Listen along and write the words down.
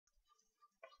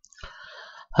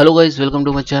Hello guys, welcome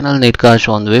to my channel Netcash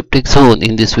on WebTech Zone.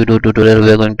 In this video tutorial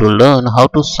we are going to learn how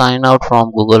to sign out from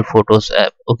Google Photos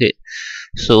app. Okay,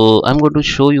 so I'm going to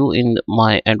show you in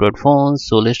my Android phone.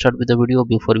 So let's start with the video.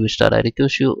 Before we start, I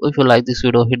request you, if you like this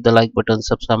video, hit the like button,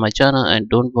 subscribe my channel, and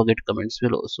don't forget comments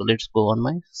below. So let's go on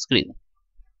my screen.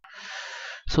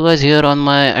 So guys, here on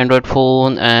my Android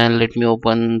phone, and let me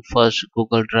open first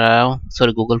Google Drive,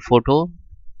 sorry, Google Photo.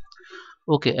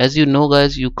 Okay, as you know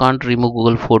guys, you can't remove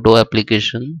Google Photo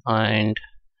application, and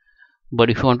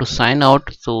but if you want to sign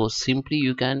out, so simply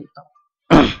you can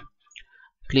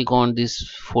click on this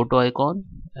photo icon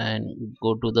and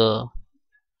go to the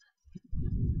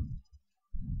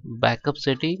backup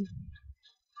setting.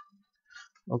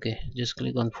 Okay, just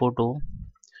click on photo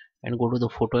and go to the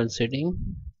photo and setting,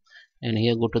 and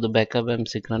here go to the backup and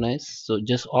synchronize. So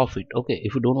just off it. Okay,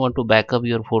 if you don't want to backup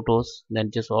your photos, then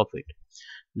just off it.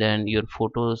 Then your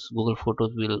photos, Google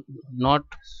Photos, will not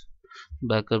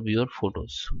backup your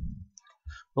photos.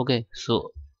 Okay,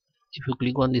 so if you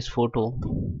click on this photo,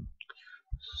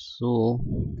 so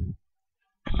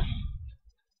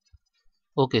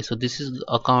okay, so this is the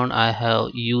account I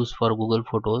have used for Google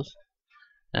Photos,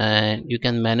 and you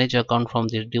can manage account from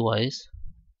this device.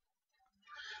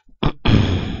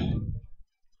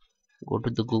 Go to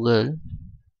the Google.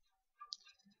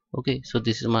 Okay, so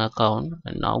this is my account,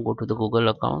 and now go to the Google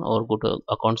account or go to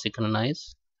account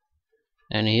synchronize,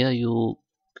 and here you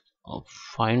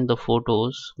find the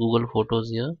photos, Google Photos.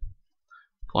 Here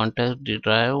contact, the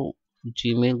drive,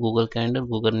 Gmail, Google Calendar,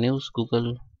 Google News,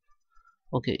 Google.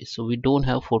 Okay, so we don't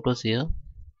have photos here.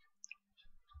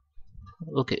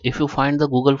 Okay, if you find the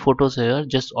Google Photos here,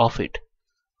 just off it.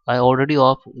 I already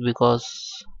off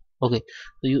because okay,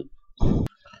 so you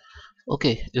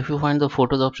okay, if you find the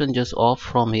photos option, just off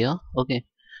from here. Okay,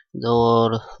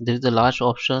 or there is a large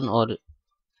option or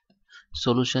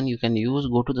solution you can use.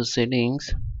 Go to the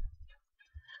settings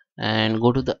and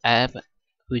go to the app,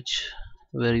 which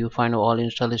where you find all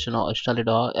installation or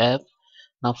installed app.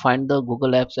 Now find the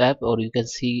Google Apps app, or you can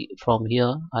see from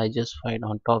here. I just find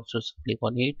on top, just click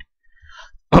on it.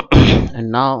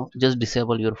 And now just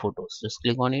disable your photos, just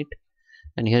click on it,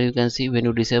 and here you can see when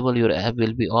you disable, your app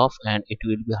will be off and it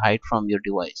will be hide from your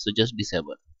device. So just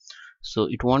disable, so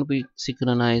it won't be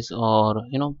synchronized or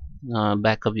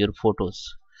back up your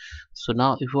photos. So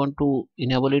now if you want to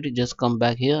enable it, just come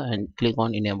back here and click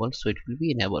on enable, so it will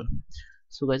be enabled.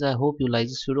 So guys, I hope you like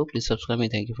this video. Please subscribe me.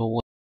 Thank you for watching.